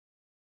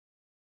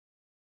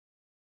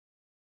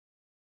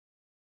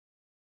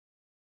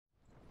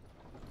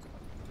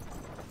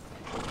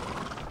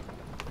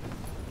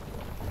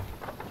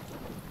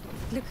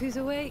Look who's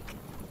awake.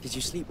 Did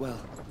you sleep well?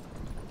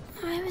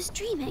 I was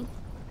dreaming.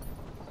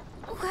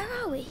 Where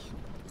are we?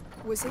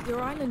 Was it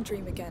your island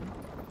dream again?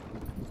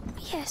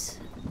 Yes.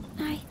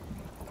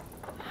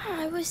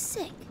 I was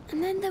sick,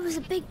 and then there was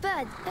a big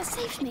bird that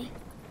saved me.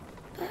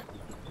 But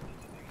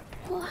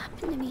what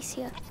happened,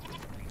 Amicia?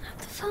 At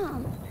the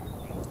farm?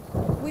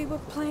 We were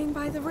playing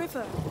by the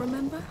river,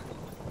 remember?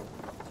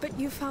 But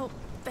you felt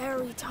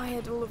very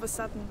tired all of a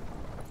sudden.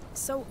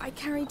 So I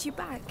carried you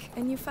back,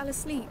 and you fell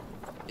asleep.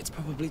 It's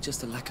probably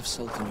just a lack of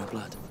salt in your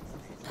blood.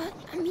 But,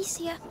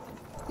 Amicia...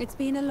 It's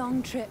been a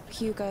long trip,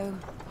 Hugo.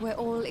 We're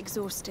all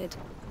exhausted.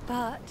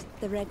 But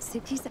the Red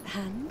City's at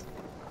hand.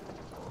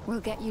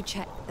 We'll get you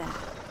checked there.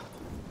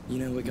 You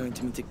know, we're going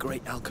to meet a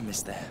great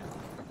alchemist there.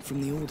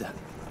 From the Order.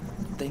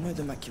 They know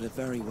the macula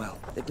very well.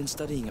 They've been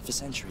studying it for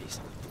centuries.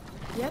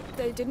 Yet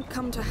they didn't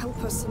come to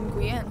help us in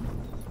Requiem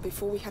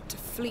before we had to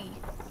flee.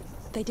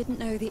 They didn't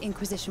know the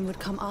Inquisition would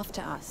come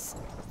after us.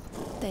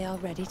 They are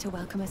ready to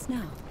welcome us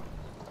now.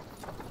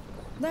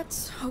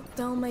 Let's hope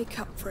they'll make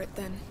up for it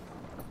then.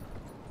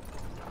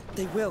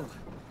 They will.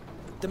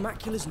 The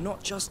macula's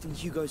not just in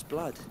Hugo's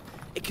blood.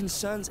 It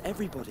concerns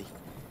everybody.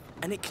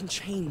 And it can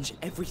change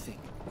everything.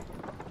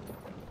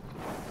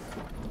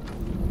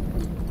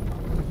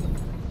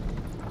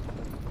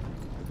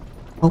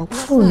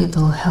 Hopefully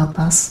it'll help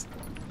us.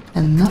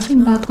 And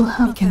nothing bad will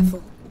happen. Be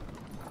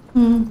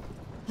careful.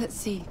 Let's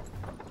see.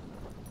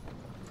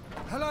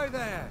 Hello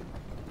there.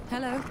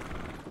 Hello.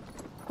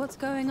 What's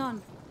going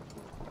on?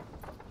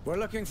 We're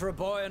looking for a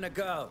boy and a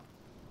girl.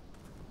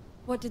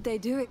 What did they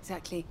do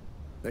exactly?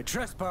 They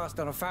trespassed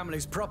on a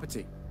family's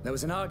property. There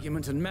was an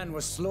argument and men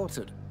were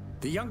slaughtered.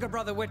 The younger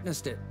brother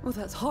witnessed it. Oh,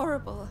 that's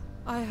horrible.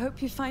 I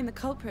hope you find the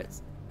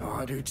culprits. Oh,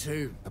 I do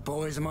too. The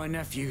boys are my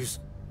nephews.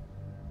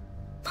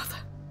 Mother,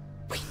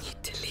 we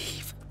need to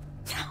leave.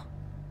 Now.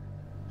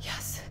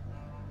 Yes.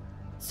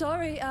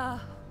 Sorry,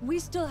 we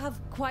still have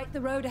quite the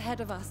road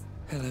ahead of us.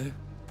 Hello.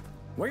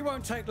 We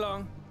won't take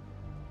long.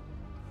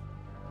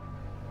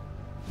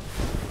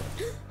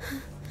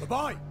 The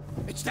boy!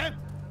 It's them!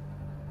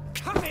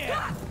 Come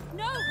here!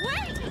 No,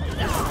 wait!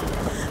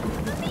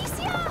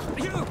 Amicia!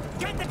 You!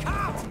 Get the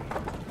cart!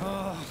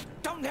 Oh,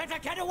 don't let her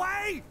get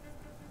away!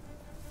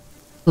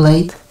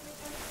 Late.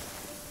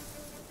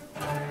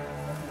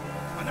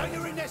 I know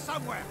you're in there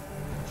somewhere.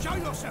 Show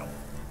yourself!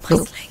 My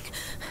sling.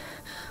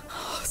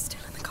 Oh,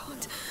 still in the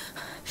cart.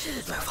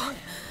 Move on.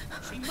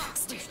 She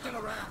must be still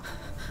around.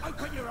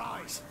 Open your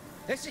eyes.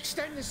 Let's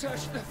extend the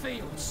search to the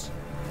fields.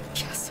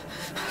 Yes,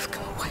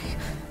 go away.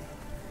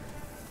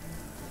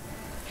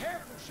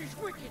 Careful, she's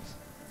wicked.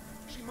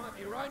 She might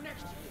be right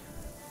next to you.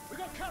 We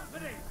got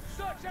company.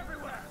 Search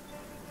everywhere.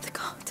 The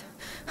cart.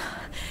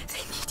 They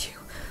need you.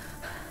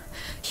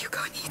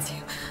 Hugo needs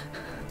you.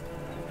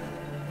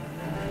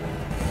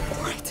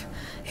 All right.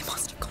 It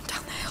must have gone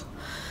down the hill.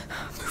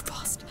 Move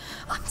fast.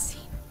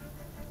 Unseen.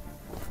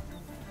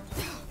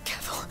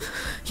 Careful.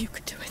 You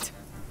can do it.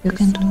 You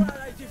can do it.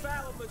 They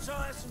devoured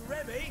Matthias and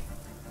Remy.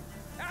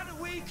 How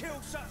do we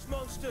kill such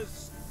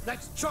monsters?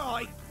 Let's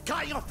try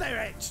cutting off their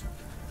heads.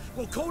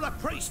 We'll call a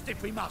priest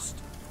if we must.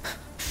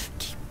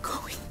 Keep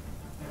going.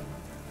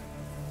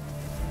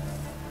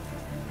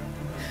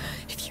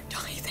 If you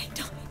die, they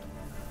die.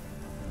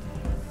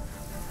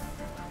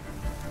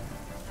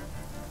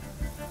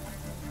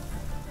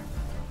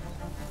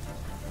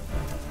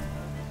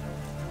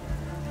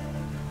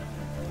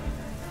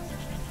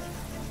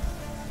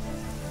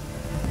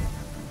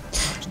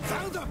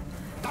 Found them!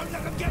 Don't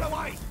let them get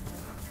away!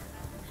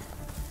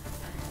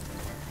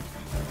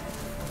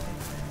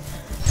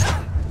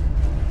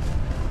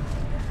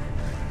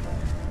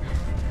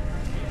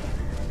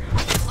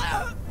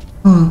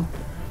 Oh.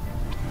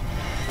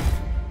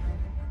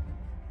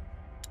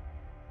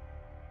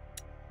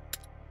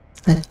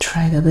 Let's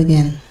try that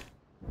again.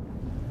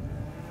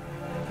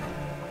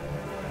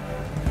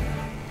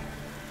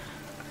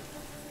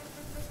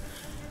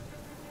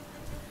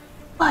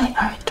 Why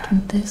are you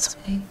turned this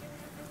way?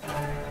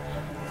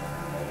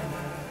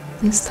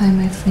 This time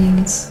I think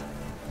it's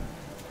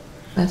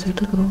better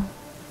to go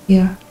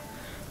here.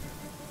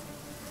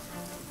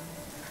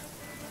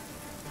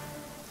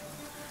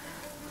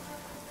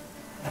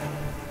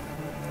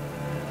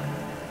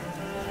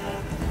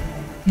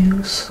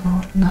 You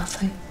saw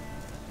nothing.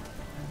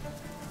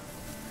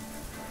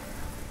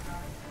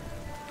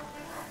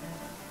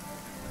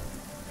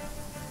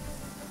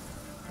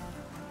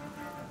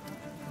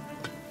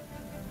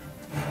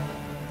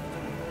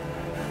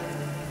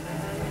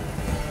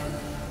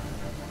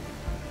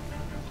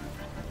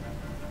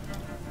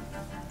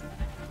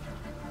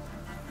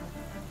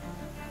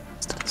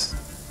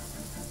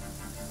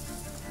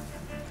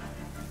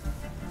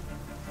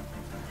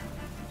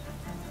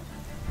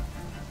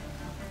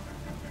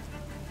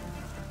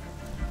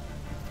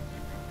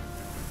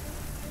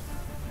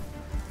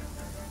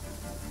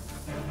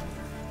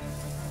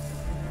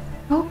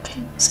 How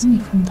can you see me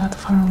from that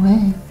far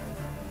away?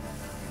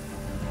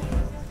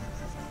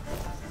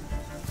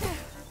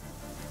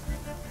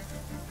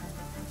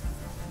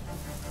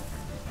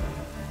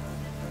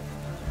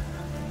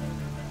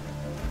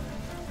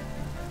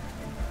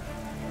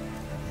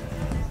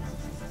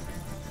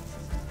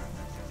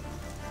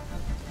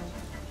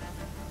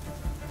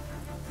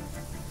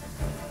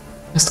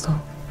 Just go.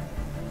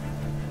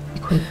 Be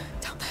quick.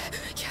 Down there,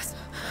 yes.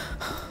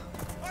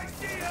 I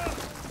see her!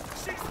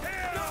 She's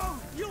here! No!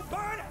 You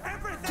burn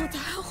everything! What the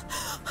hell?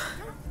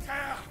 Don't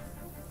care!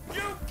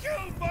 You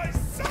killed my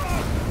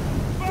son!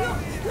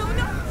 No!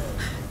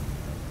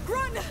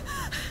 Run!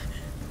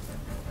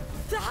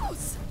 The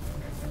house!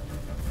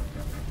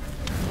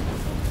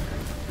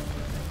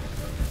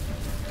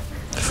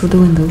 Through the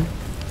window.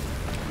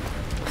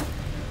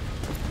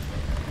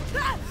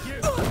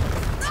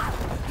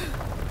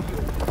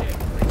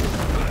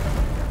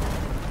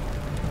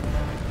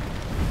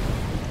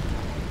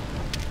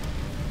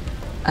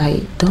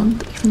 I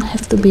don't even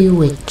have to be a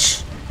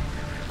witch.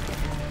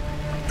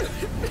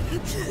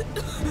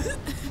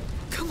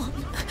 Come on.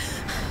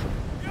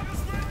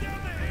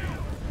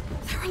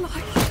 They're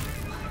alive.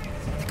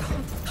 They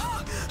can't.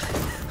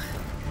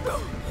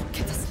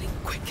 Get the sling,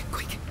 quick.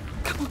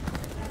 Come on.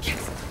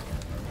 Yes.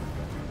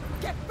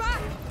 Get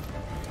back.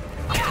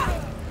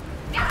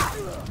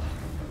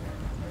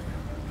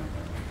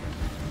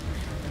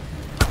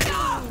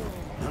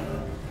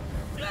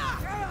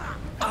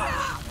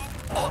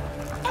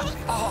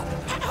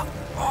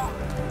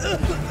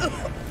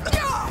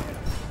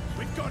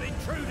 We've got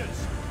intruders!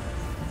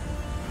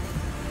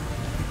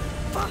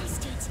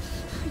 Bastards!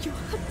 You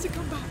had to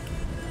come back.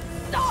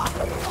 Now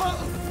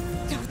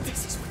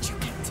this is what you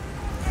get.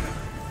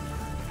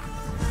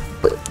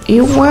 But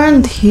you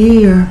weren't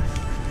here.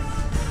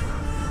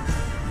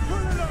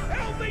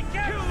 Help me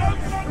kill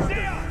those ones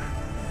here!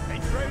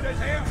 Intruders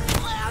here!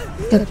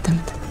 Get them.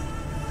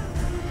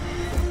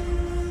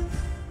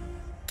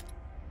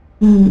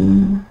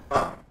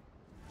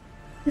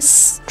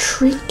 It's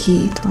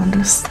tricky to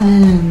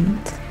understand.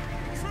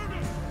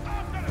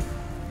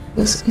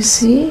 Because you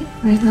see,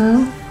 right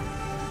now,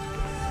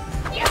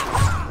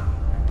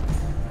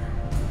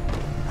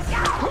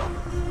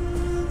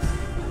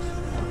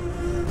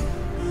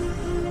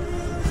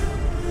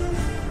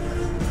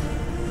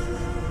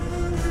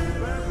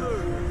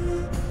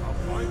 I'll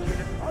find you.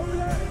 Over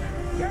there!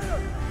 Get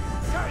them!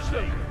 Catch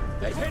them!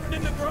 They're hidden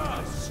in the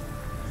grass!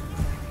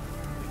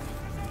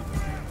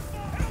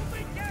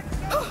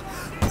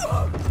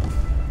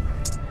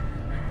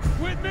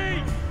 With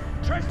me!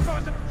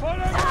 Trespasser, follow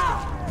me!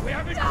 We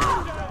have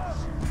intruders!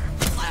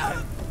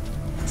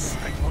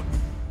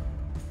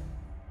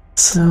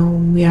 so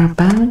we are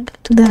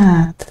back to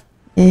that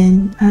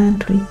in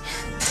entry.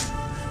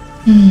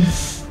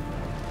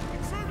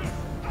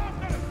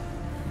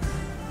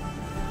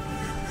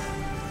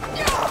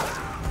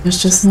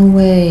 There's just no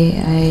way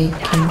I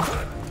can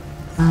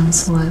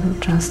so I will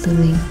trust the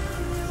link.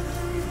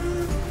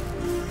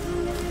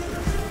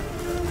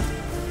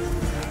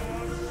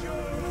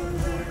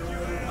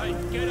 Hey,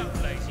 get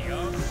up, lazy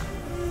ass!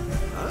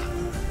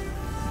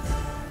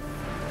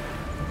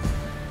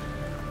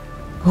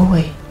 Go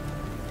away.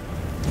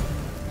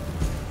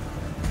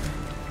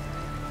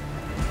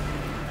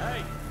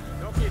 Hey,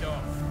 knock it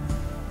off!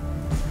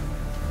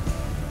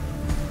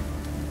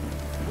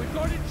 We've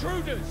got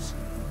intruders!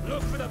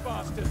 Look for the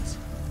bastards!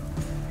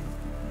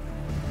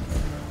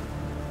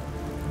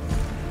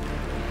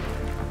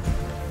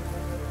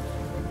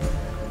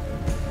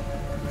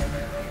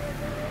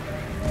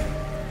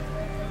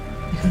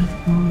 I could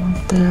have gone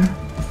up there.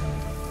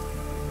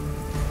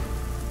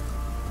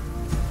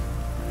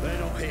 They're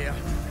not here.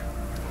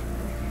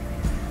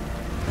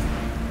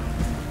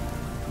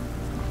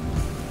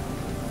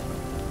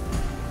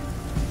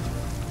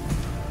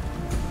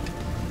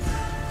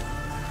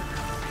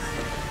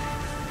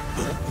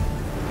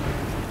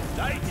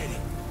 They did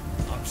it,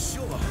 I'm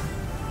sure.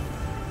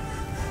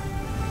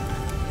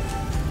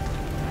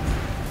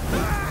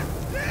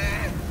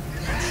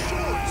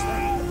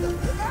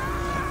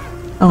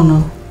 Oh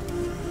no.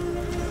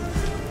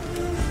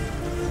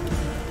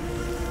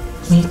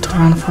 Need to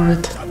run for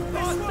it.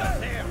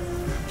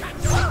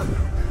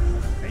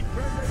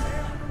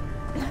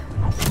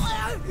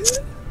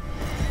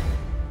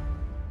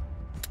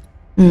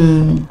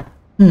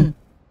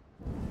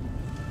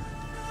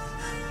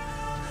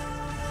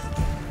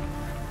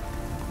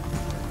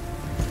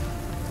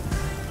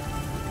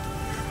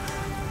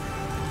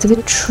 It's a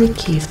bit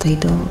tricky if they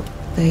don't.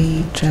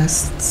 They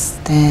just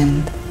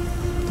stand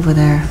over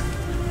there.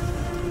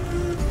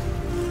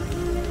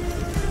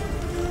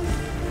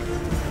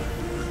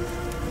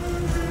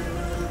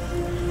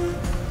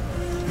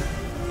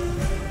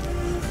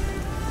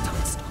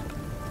 Don't stop.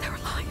 They're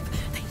alive.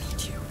 They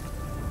need you.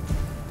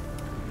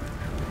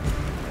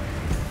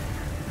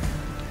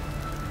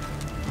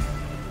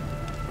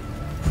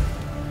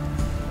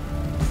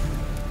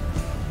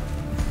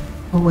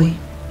 Away.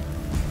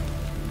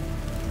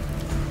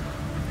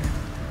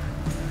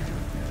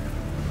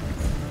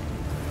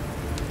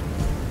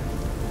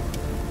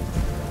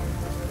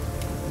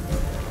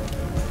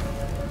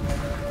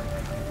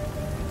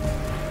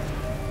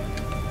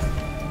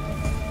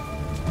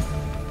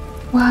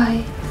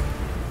 Why?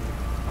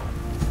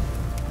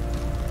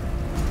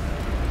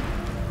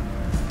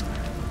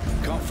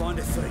 Can't find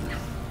a thing.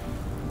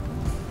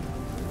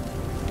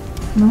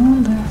 No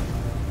wonder.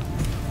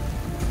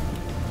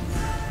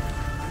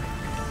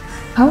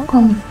 How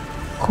come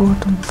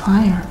caught on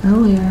fire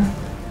earlier.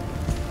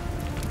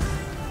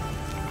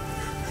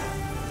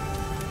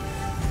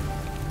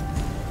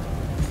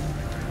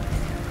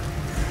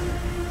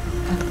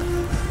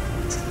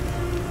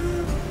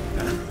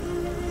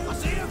 I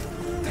see him!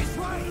 This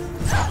way!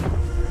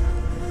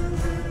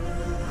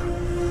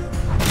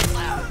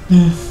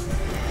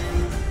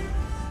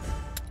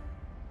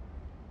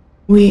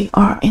 We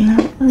are in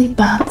a really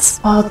bad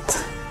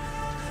spot.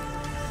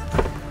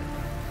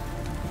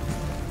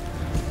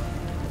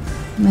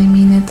 I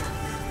mean it.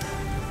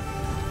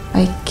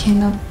 I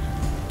cannot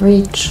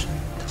reach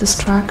the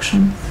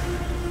distraction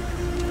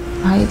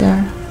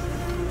either.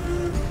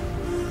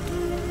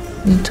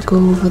 Need to go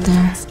over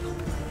there.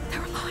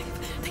 They're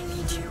alive. They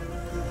need you.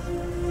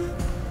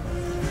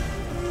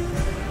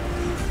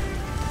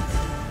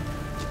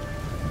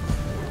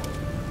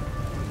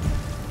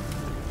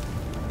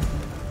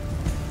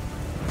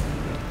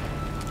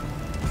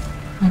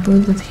 I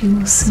believe that he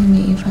will see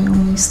me if I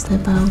only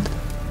step out.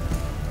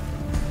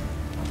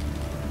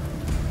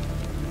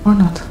 Or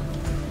not.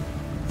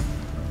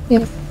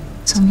 Yep,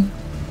 it's on me.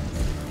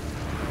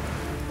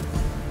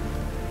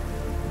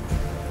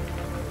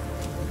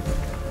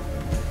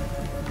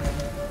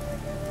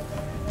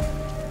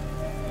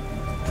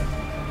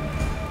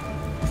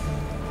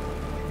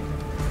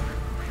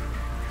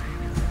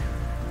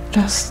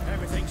 Just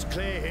Everything's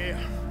clear here.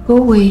 go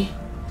away.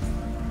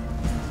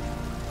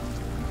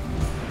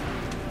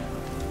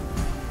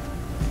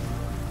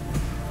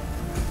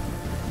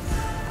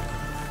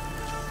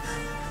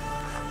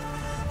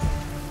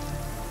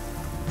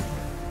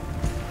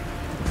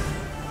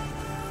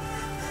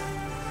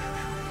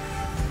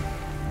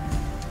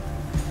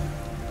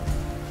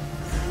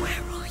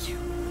 Where are you?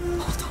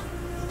 Hold on.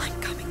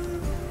 I'm coming.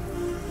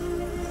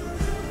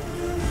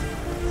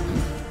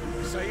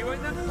 So you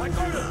ain't that? I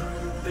got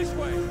him! This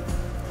way!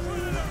 Through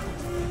the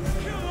nose!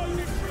 Kill those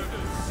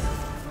intruders!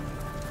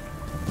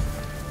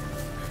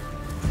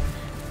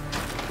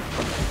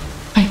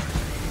 Hi.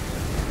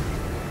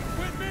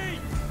 With me!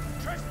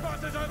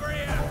 Trespassers over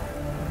here!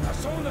 I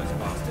saw those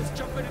bastards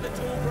jump into the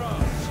tall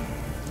grass.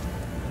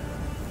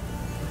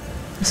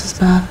 This is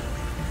bad.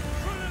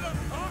 Through them!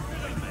 After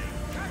them!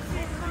 Catch the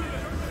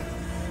intruders!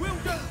 We'll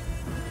go!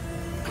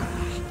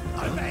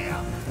 Over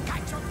here!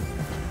 Catch him!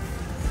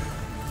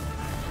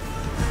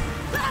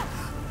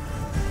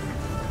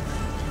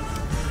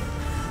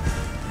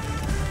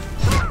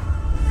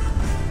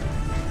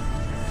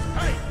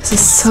 This is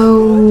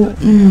so...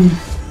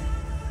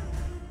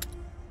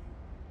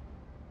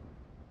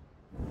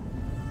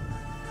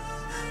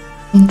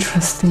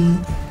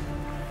 interesting.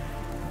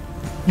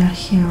 We are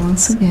here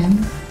once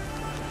again.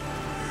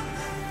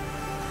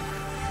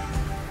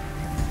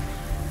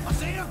 I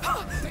see him!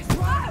 This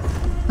way!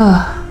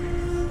 Ah,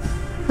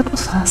 that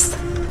was fast.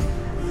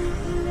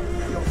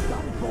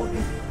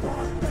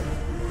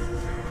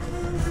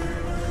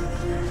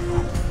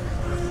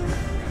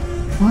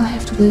 All I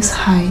have to do is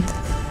hide.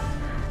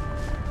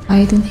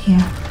 Hide in here.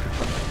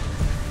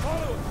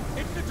 Follow them!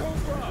 Into the tall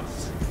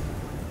grass!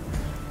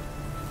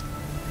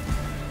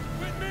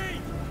 With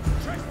me!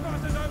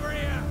 Trespassers over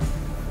here!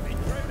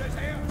 Intruders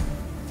here!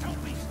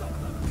 Help me stop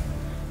them!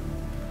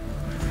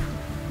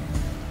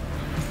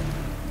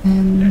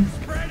 And Let's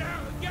spread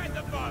out and get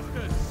the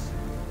bastards!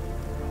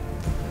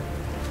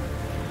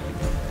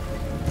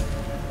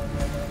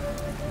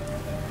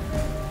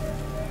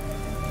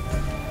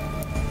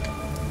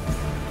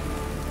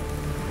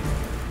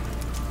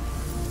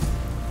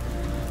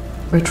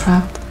 we're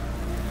trapped.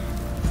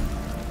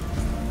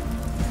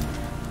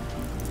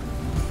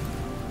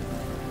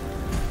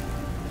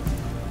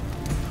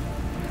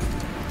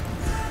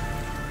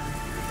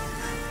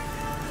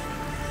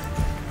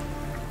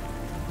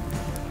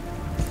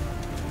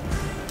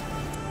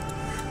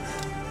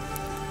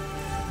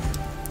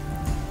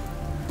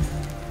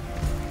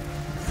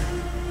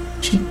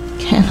 She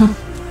cannot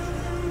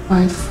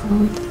fight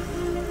through it.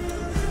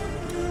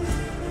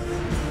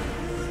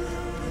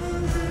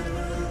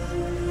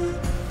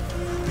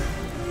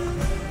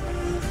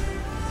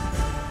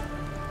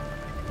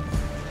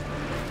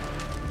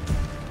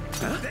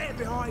 They're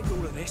behind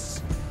all of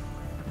this.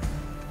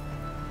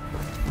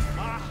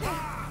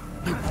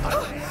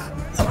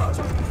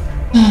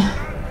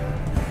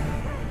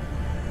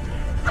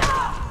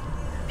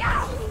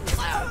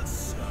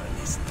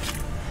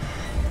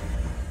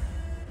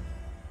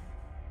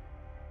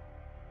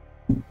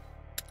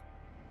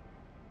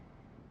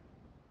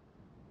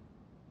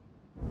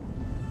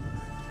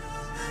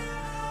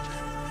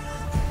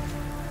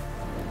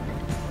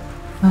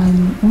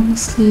 I'm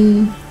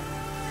honestly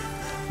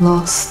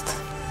lost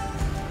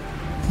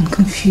and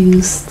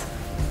confused.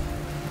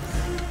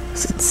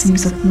 'Cause it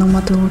seems that no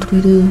matter what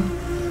we do,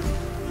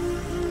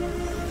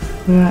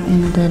 we are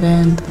in a dead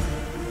end.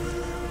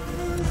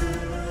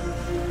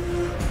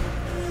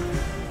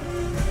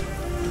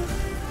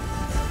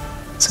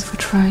 So if we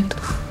try to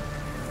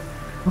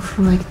go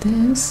through like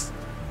this,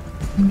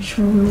 I'm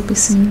sure we will be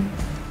seen.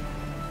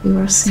 We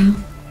were seen.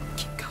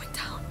 Keep going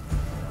down.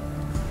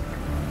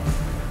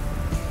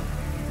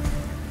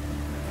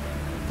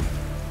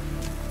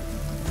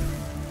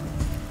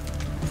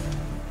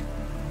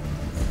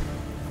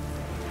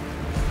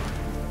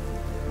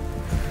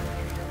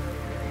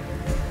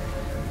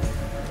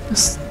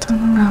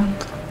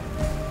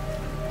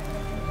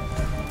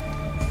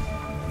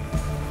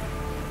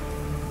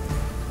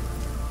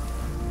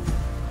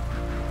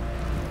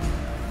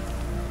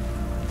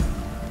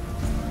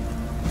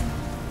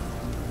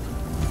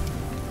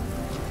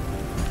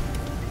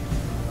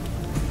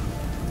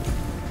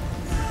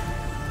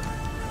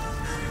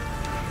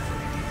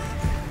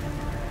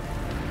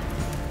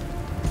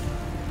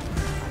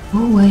 Go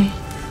away.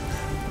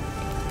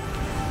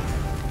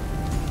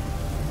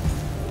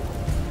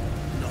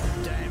 Not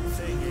a damn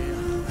thing here.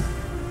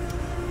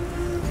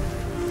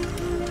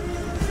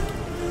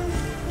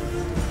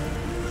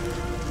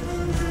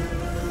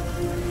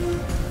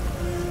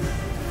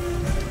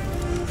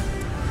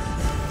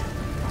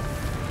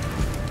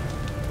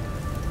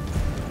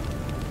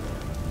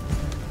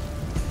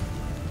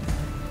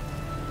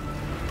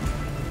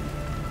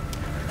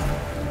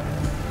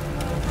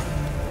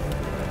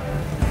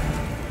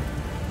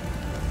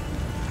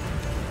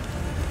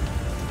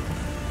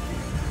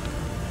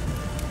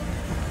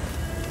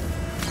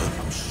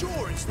 I'm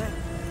sure it's them.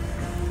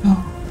 No.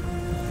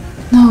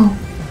 No.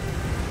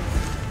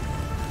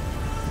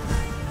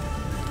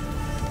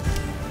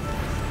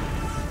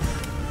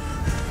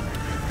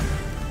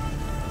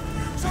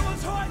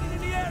 Someone's hiding in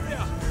the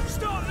area!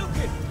 Start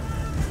looking!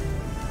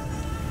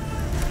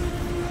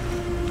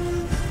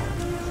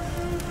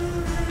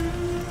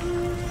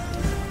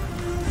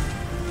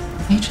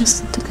 I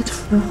just need to get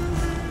through.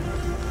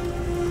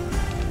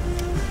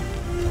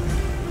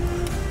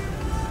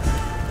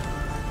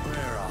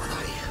 Where are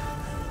they?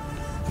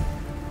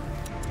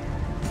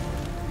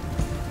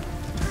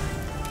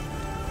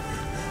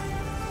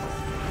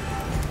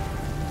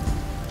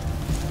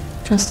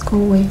 Just go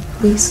away.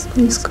 Please,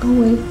 please go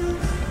away.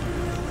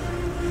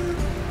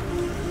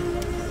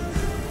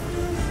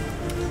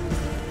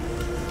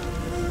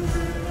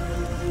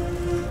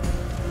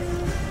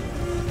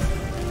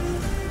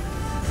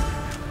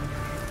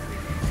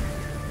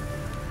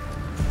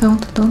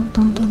 Don't.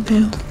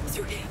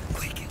 Through here,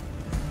 quick.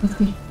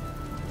 Okay.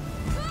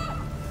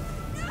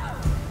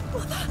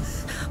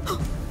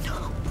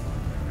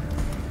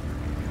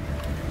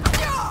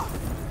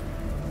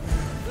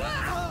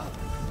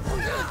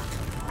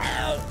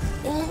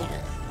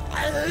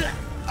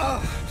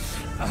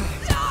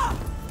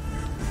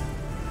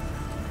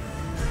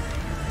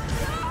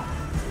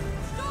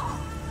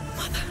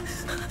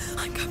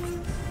 I'm coming.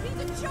 He's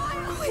a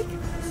child! Quick!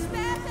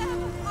 Spare them!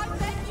 I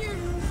beg you!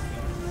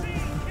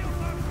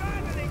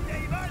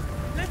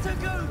 Let her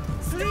go,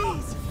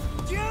 please!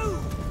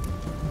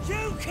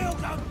 You killed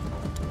them!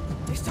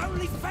 It's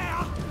only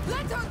fair!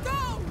 Let her go!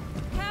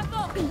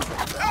 Careful!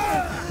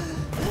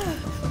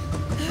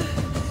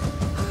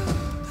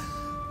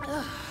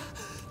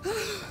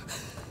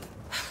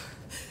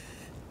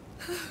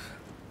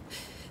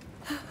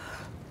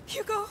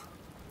 Hugo!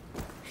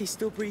 He's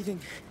still breathing.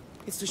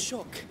 It's the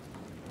shock.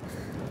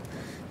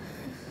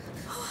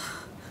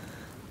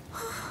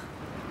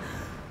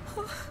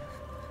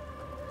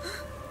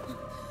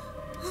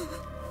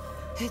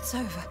 It's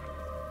over.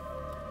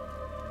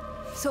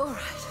 It's all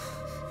right.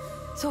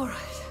 It's all right.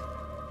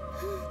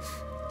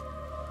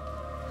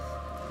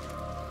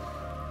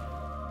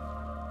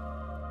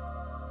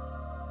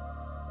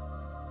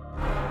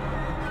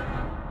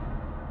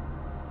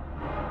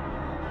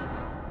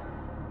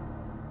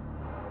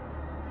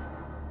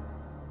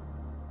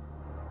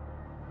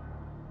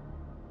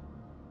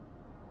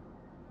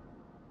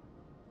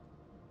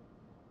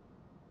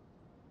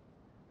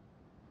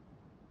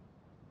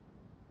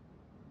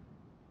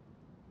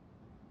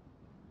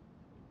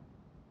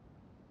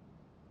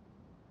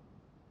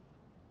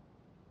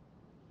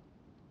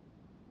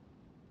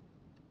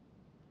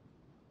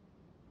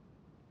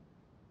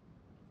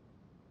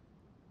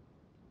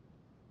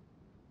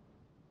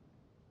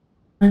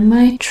 I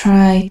might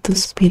try to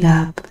speed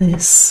up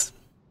this.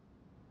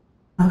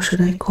 How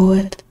should I call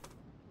it?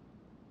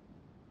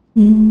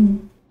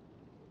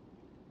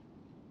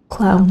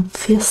 Clown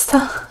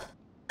fiesta.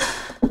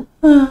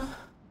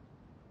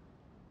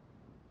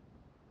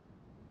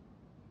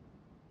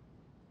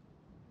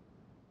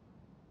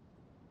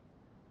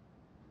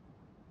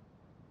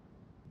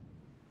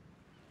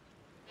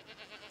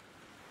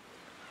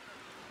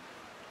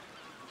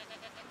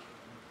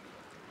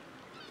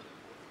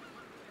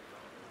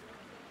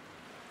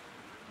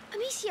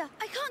 Amicia,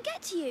 I can't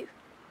get to you.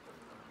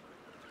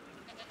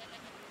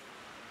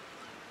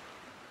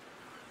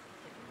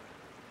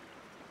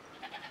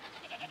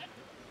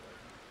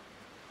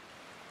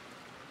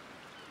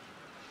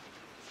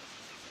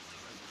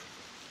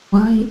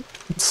 Why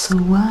it's so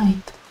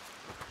wide?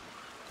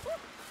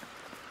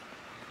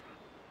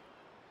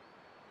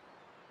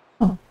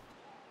 Oh,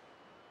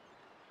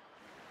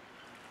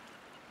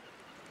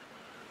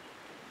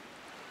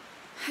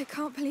 I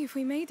can't believe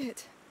we made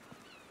it.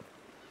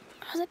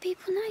 Are the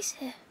people nice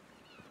here?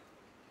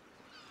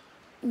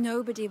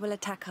 Nobody will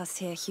attack us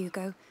here,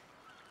 Hugo.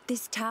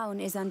 This town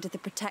is under the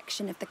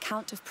protection of the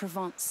Count of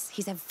Provence.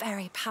 He's a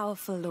very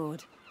powerful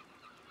lord.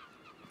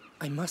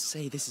 I must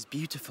say this is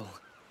beautiful.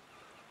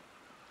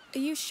 Are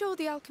you sure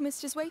the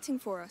alchemist is waiting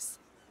for us?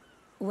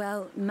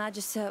 Well,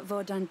 Magister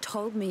Vaudin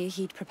told me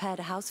he'd prepared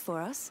a house for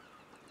us.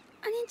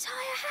 An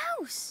entire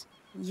house?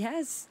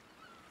 Yes.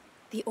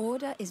 The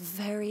Order is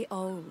very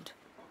old.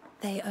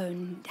 They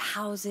own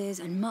houses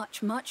and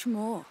much, much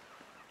more.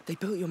 They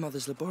built your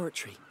mother's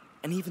laboratory,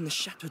 and even the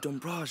Chateau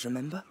d'Ombrage,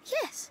 remember?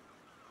 Yes.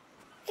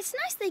 It's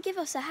nice they give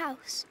us a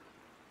house.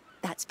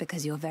 That's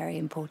because you're very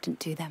important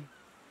to them.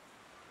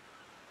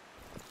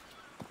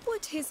 Would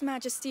Would His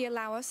Majesty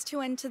allow us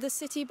to enter the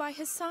city by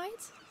his side?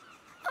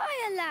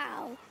 I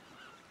allow.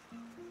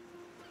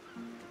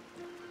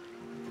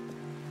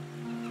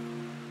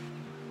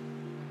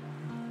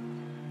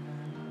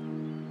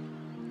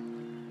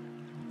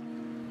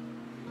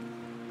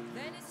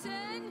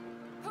 Venison!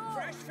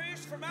 Fresh fish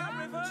from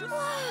our rivers.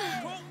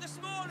 Whoa! Caught this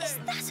morning. Is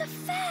that a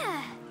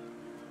fair?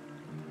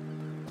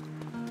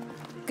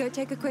 Go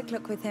take a quick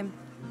look with him.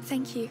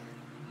 Thank you.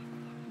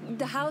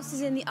 The house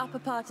is in the upper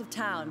part of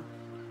town.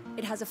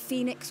 It has a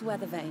phoenix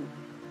weather vane.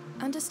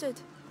 Understood.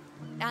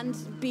 And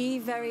be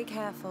very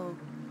careful.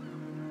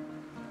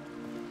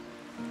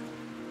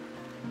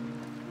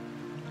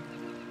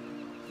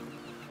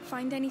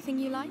 Find anything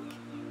you like?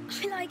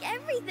 I like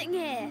everything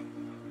here.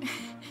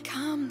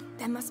 Come,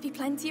 there must be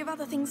plenty of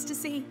other things to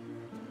see.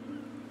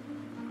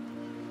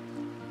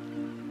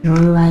 You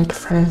really like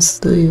friends,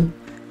 do you?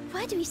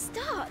 Where do we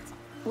start?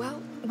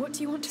 Well, what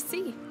do you want to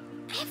see?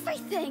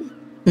 Everything.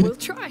 We'll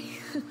try.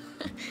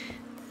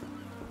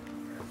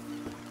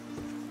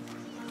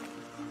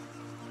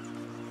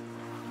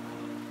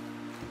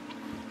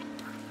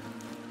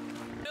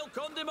 Milk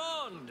on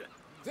demand.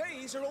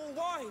 These are all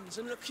wines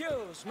and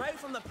liqueurs made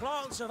from the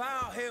plants of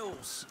our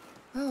hills.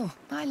 Oh,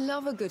 I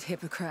love a good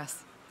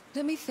hippocras.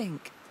 Let me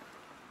think.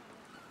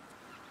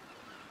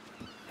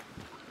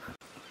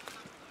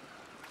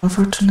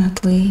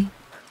 Unfortunately,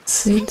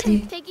 city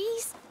Hello,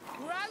 piggies.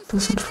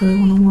 doesn't really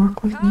want to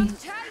work with me.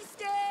 Taste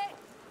it!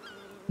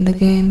 The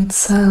game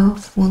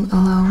itself won't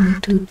allow me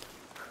to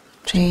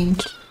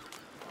change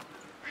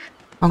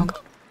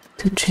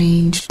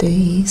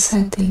the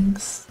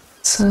settings,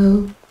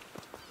 so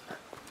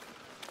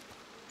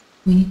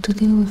we need to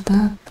deal with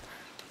that.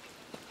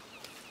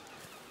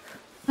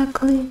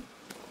 Luckily,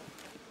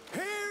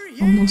 Hear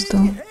ye, almost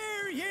done.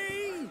 hear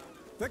ye!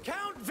 The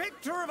Count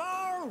Victor of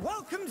Arles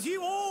welcomes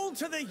you all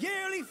to the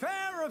yearly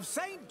fair of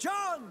St.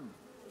 John.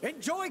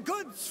 Enjoy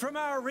goods from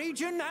our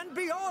region and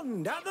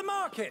beyond at the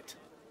market.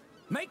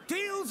 Make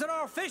deals at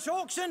our fish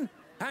auction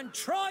and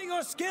try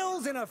your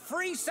skills in a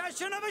free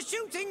session of a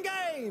shooting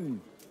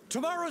game.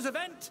 Tomorrow's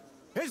event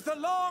is the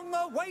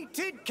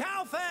long-awaited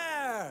cow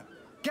fair.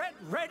 Get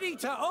ready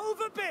to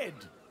overbid.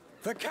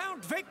 The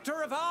Count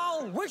Victor of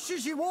Arles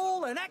wishes you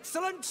all an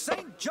excellent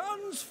St.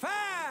 John's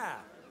Fair.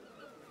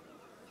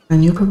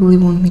 And you probably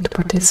want me to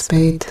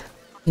participate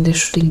in the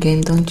shooting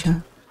game, don't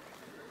you?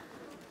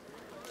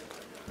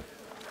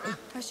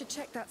 I should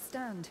check that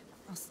stand.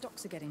 Our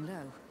stocks are getting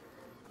low.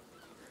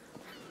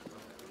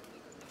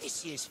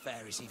 This year's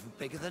fair is even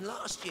bigger than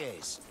last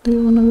year's. Do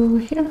you want to go over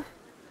here?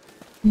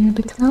 Near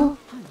the canal?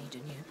 I need a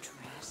new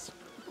dress.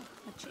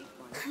 A cheap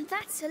one.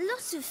 That's a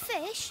lot of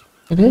fish.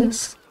 It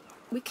is.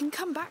 We can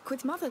come back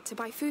with Mother to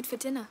buy food for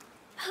dinner.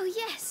 Oh,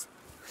 yes.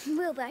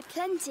 We'll buy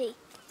plenty.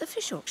 The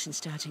fish auction's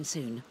starting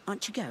soon.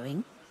 Aren't you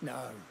going? No,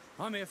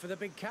 I'm here for the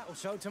big cattle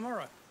show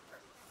tomorrow.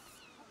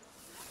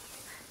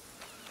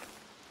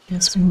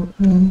 Yes, we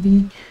won't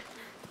be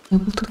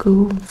able to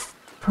go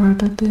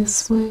further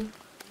this way.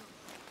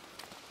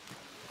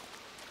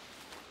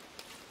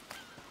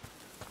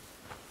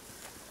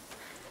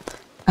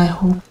 I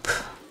hope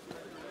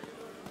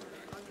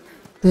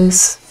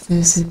this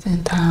visit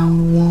in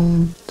town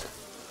won't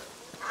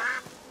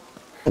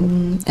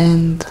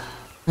end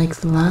like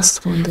the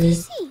last one did.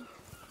 See,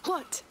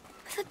 What?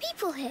 the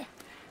people here.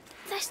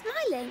 They're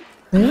smiling.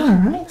 They are,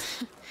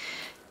 right?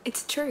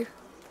 It's true.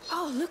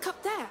 Oh, look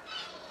up there.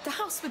 The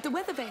house with the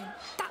weather vane.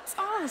 That's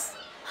ours.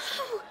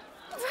 Oh,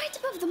 right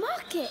above the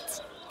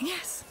market.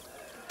 Yes.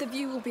 The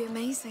view will be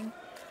amazing.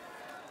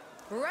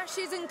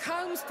 Brushes and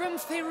combs from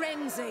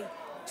Firenze.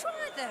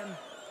 Try them.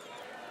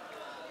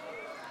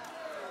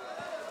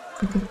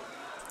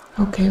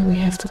 Okay, we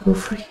have to go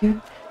through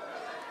here.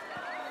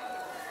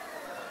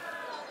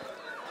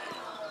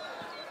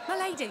 My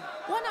lady,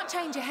 why not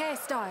change your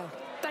hairstyle?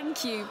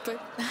 Thank you,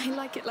 but I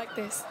like it like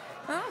this.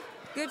 Oh,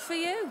 good for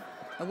you.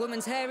 A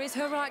woman's hair is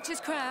her righteous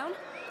crown.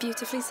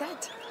 Beautifully said.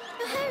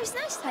 Your hair is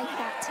nice like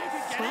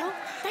that. Well,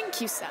 thank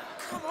you, sir.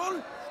 Come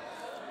on!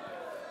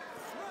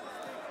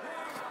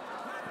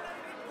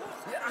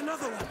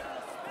 Another one!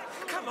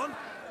 Come on!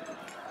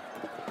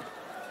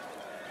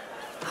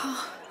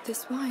 Oh,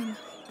 this wine.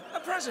 A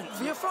present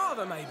for your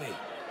father, maybe?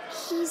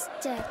 He's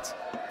dead.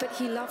 But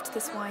he loved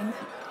this wine.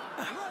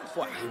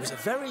 Well, he was a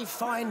very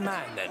fine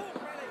man then.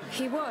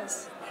 He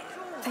was.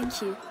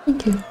 Thank you.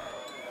 Thank you.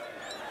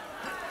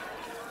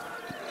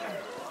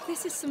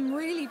 This is some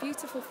really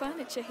beautiful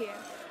furniture here.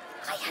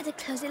 I had a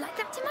closet like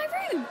that in my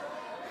room.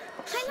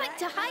 I like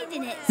to hide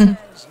in it.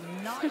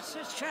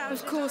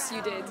 Of course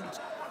you did.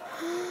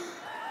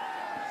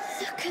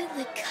 Look at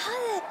the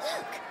colour.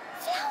 Look,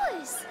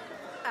 flowers.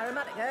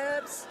 Aromatic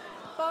herbs,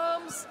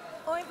 balms,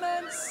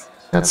 ointments.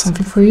 That's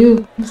something for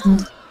you,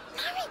 isn't it?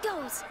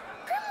 Marigolds,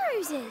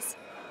 primroses.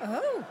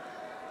 Oh,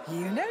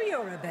 you know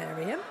your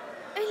herbarium.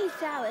 Only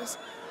flowers.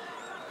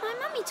 My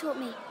mummy taught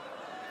me.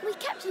 We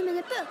kept them in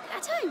a book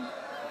at home.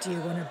 Do you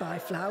want to buy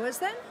flowers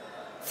then?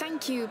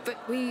 Thank you, but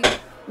we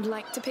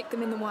like to pick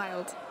them in the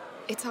wild.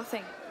 It's our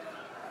thing.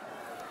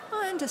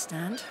 I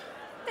understand.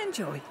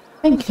 Enjoy.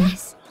 Thank you.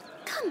 Yes.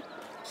 Come,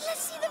 let's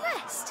see the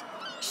rest.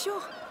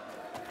 Sure.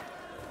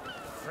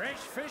 Fresh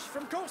fish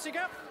from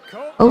Corsica.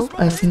 Caught Oh, this I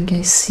morning. think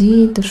I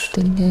see the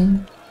shooting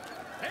game.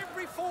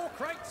 Every 4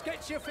 crates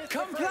gets you 50.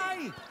 Come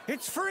play!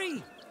 It's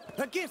free!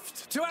 A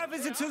gift to our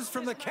visitors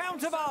from the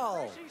Count of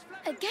Arles.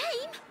 A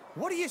game?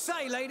 What do you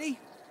say, lady?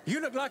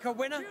 You look like a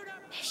winner.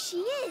 She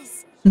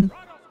is.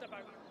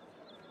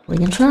 We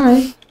can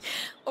try.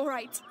 All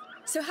right.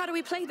 So how do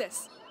we play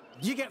this?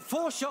 You get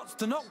 4 shots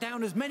to knock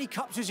down as many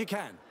cups as you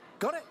can.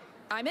 Got it?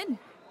 I'm in.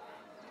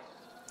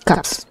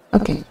 Cups.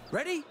 Okay.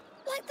 Ready?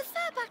 Like the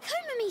fair back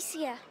home,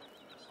 Amicia.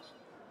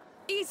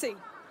 Easy.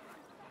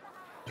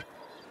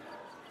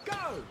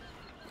 Go!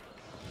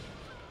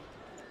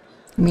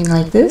 You mean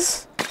like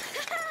this?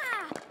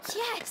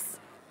 Yes.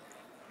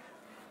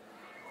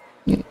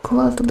 You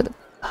go a little bit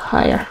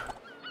higher.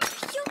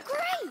 You're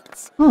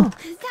great. Oh.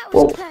 That was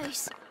Whoa.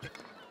 close.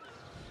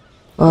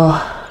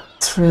 Oh,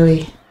 it's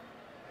really...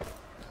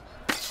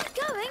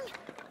 Going.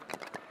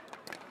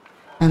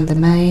 And the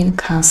main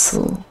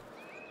castle.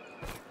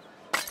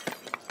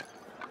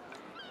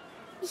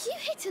 You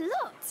hit a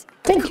lot.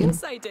 Thank you. Of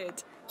course I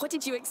did. What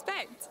did you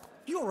expect?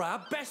 You're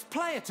our best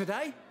player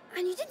today.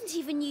 And you didn't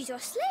even use your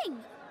sling.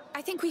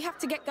 I think we have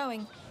to get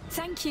going.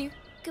 Thank you.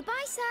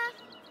 Goodbye, sir.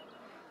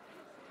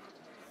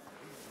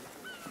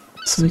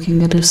 So we can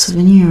get our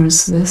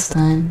souvenirs this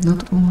time,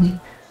 not only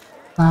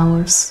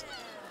flowers.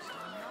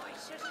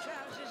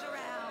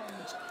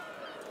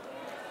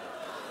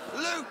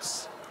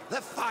 Lutes,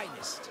 the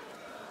finest.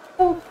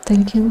 Oh,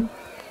 thank you.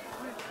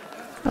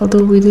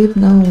 Although we did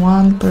know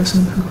one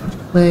person who could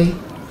play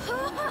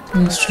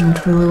the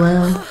instrument really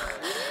well.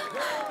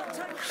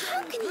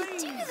 How can you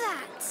do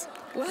that?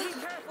 Well,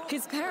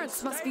 his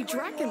parents must be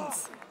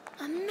dragons.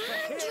 A man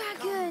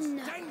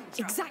dragon.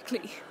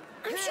 Exactly.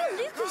 I'm sure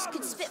Lucas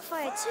could spit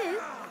fire too.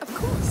 Of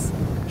course.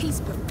 He's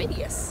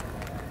perfidious.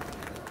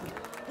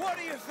 What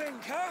do you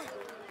think, huh?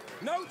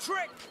 No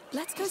trick.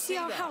 Let's go see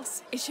our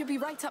house. It should be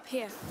right up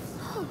here.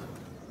 Oh,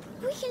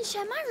 we can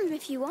share my room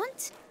if you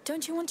want.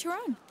 Don't you want your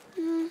own?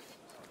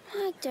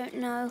 I don't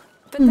know.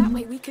 But that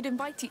way we could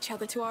invite each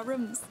other to our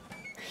rooms.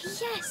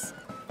 Yes.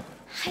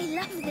 I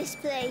love this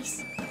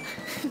place.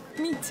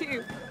 Me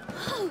too.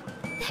 Oh,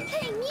 they're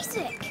playing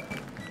music.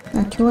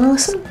 Don't you wanna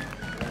listen?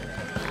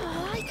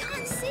 Oh, I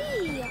can't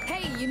see.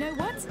 Hey, you know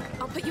what?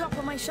 I'll put you up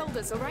on my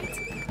shoulders, all right?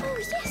 Oh,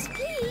 yes,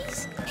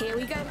 please. Here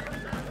we go.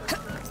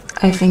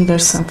 I think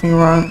there's something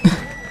wrong.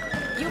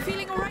 You're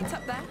feeling all right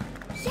up there?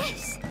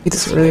 Yes.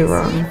 It's really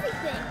wrong. Everything.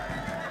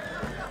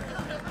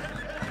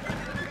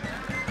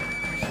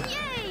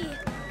 Yay!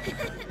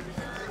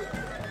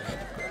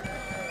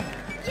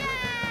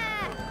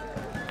 Yeah!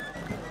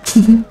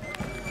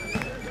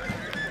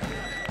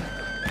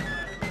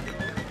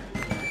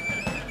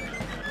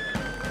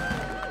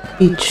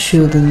 It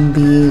shouldn't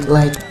be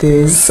like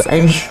this,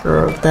 I'm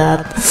sure of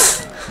that.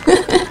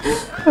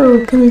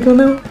 Oh, can we go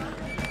now?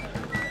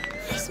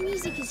 This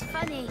music is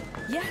funny.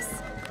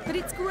 Yes, but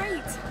it's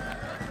great.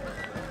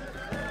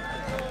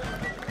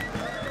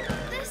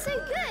 They're so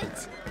good.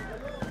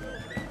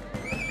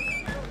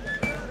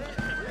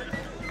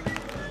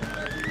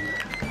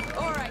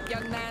 All right,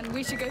 young man,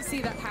 we should go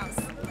see that house.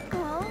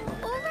 Oh,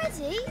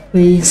 already?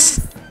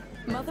 Please,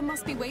 Mother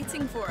must be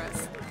waiting for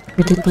us.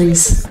 pretty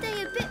please.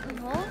 Stay a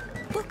bit more.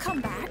 We'll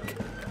come back.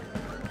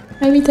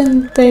 Maybe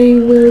then they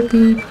will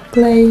be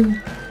playing.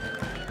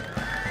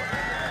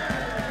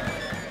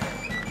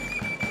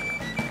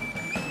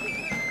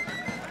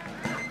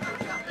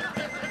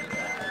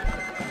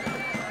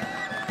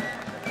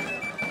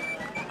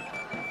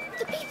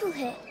 The people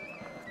here,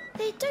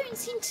 they don't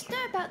seem to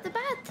know about the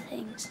bad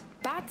things.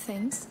 Bad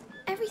things?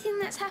 Everything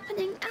that's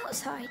happening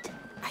outside.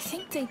 I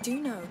think they do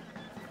know.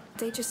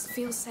 They just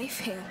feel safe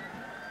here.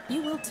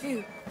 You will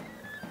too.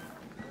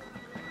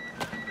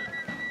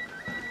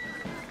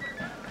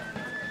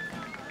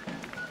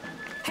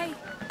 Hey,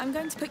 I'm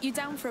going to put you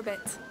down for a bit.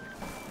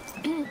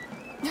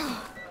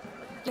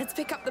 Let's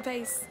pick up the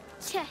pace.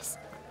 Yes.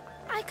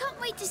 I can't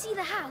wait to see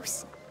the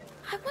house.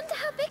 I wonder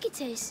how big it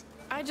is.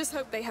 I just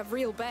hope they have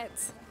real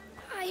beds.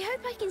 I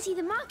hope I can see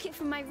the market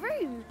from my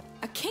room.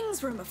 A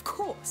king's room, of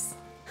course.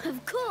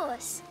 Of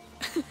course.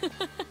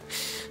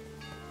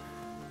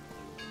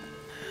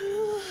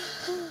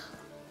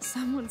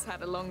 Someone's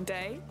had a long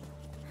day.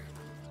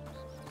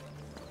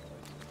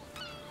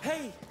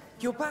 Hey,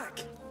 you're back.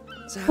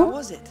 So how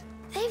was it?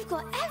 They've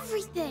got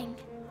everything.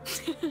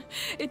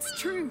 It's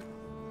true.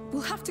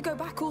 We'll have to go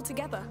back all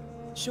together.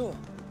 Sure.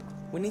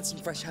 We need some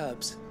fresh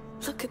herbs.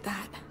 Look at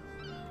that.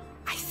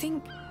 I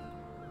think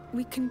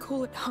we can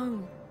call it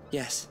home.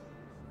 Yes.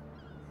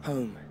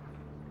 Home.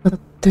 But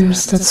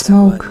there's that Haven't said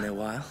that word smoke. in a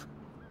while.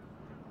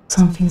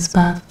 Something's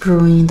bad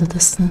brewing in the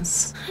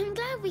distance. I'm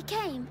glad we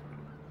came.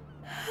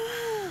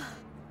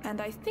 And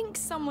I think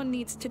someone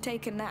needs to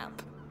take a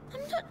nap.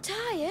 I'm not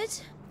tired.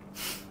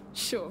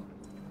 Sure.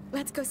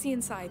 Let's go see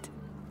inside.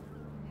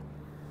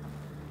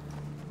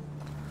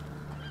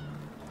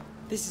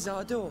 This is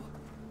our door.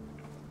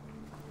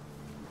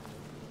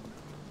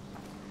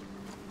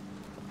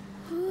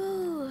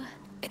 Ooh.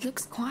 It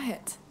looks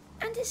quiet.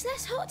 And it's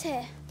less hot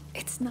here.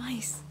 It's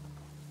nice.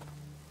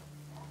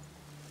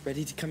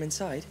 Ready to come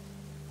inside?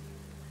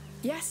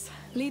 Yes,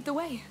 lead the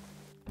way.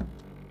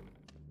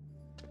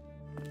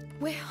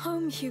 We're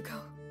home,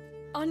 Hugo.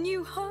 Our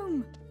new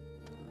home.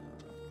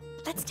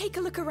 Let's take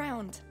a look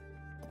around.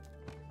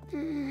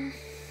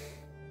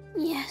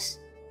 Yes.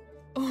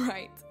 All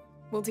right,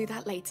 we'll do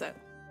that later.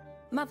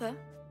 Mother,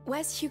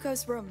 where's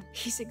Hugo's room?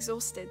 He's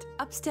exhausted.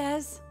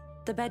 Upstairs.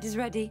 The bed is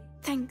ready.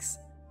 Thanks.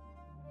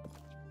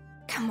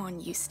 Come on,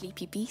 you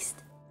sleepy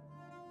beast.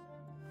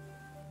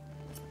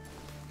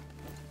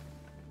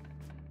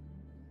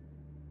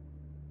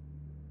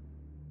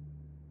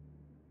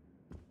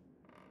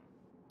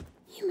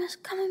 You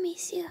must come,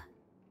 Amicia.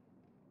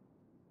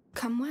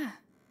 Come where?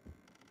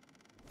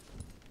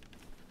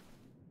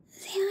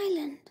 The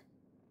island.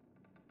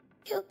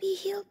 You'll be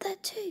healed there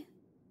too.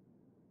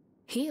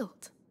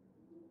 Healed?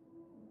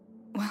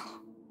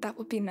 Well, that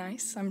would be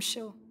nice, I'm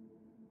sure.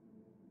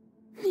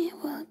 It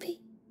will be.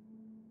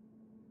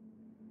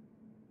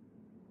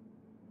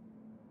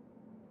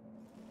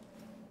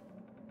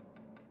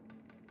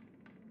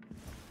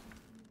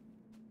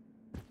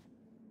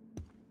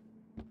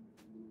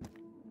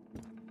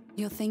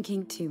 You're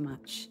thinking too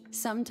much.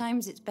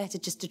 Sometimes it's better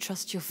just to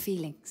trust your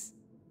feelings.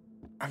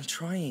 I'm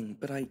trying,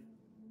 but I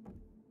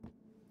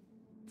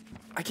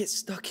get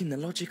stuck in the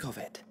logic of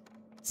it.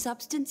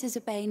 Substances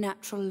obey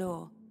natural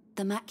law.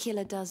 The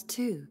macula does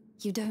too.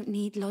 You don't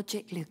need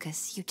logic,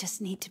 Lucas. You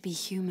just need to be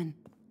human.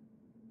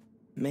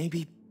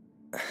 Maybe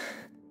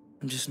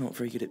I'm just not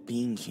very good at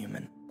being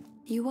human.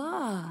 You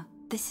are.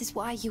 This is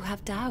why you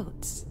have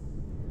doubts.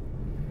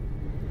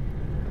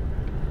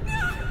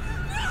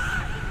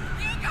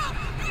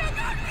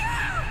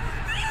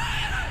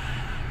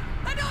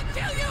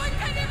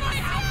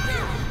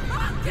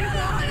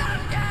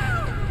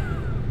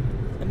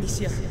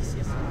 Amicia!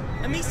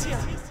 Amicia!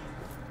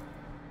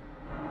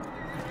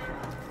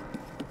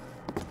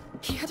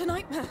 He had a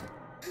nightmare.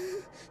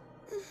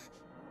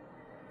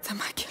 The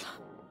macula.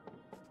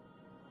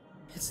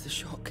 It's the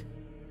shock.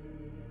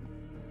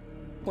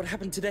 What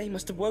happened today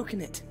must have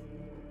woken it.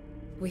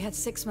 We had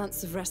 6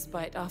 months of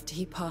respite after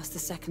he passed the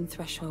second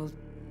threshold.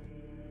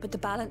 But the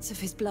balance of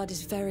his blood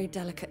is very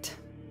delicate.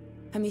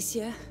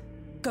 Amicia,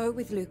 go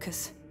with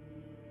Lucas.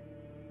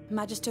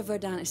 Magister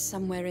Vaudin is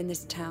somewhere in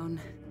this town.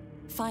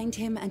 Find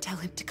him and tell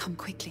him to come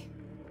quickly.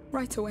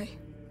 Right away.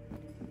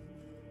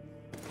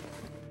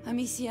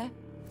 Amicia?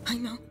 I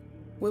know.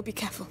 We'll be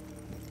careful.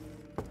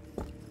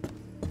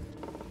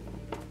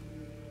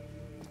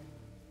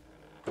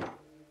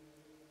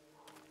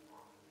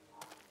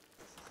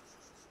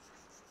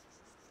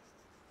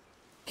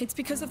 It's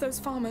because of those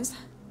farmers.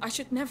 I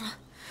should never.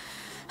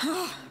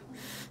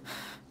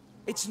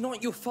 It's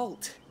not your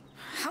fault.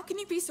 How can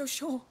you be so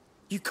sure?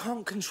 You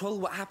can't control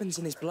what happens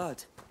in his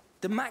blood.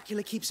 The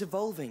macula keeps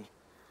evolving,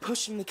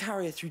 pushing the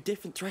carrier through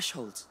different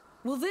thresholds.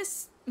 Will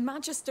this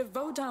Magister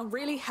Vaudin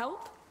really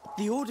help?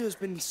 The Order has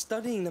been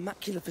studying the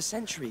macula for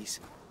centuries.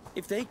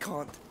 If they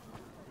can't,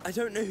 I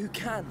don't know who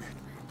can.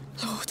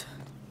 Lord,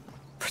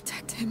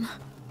 protect him.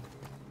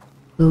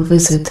 We'll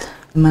visit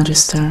the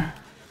Magister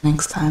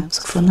next time.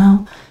 So for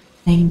now,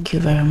 thank you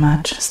very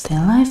much. Stay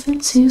alive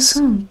and see you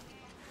soon.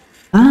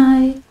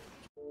 Bye!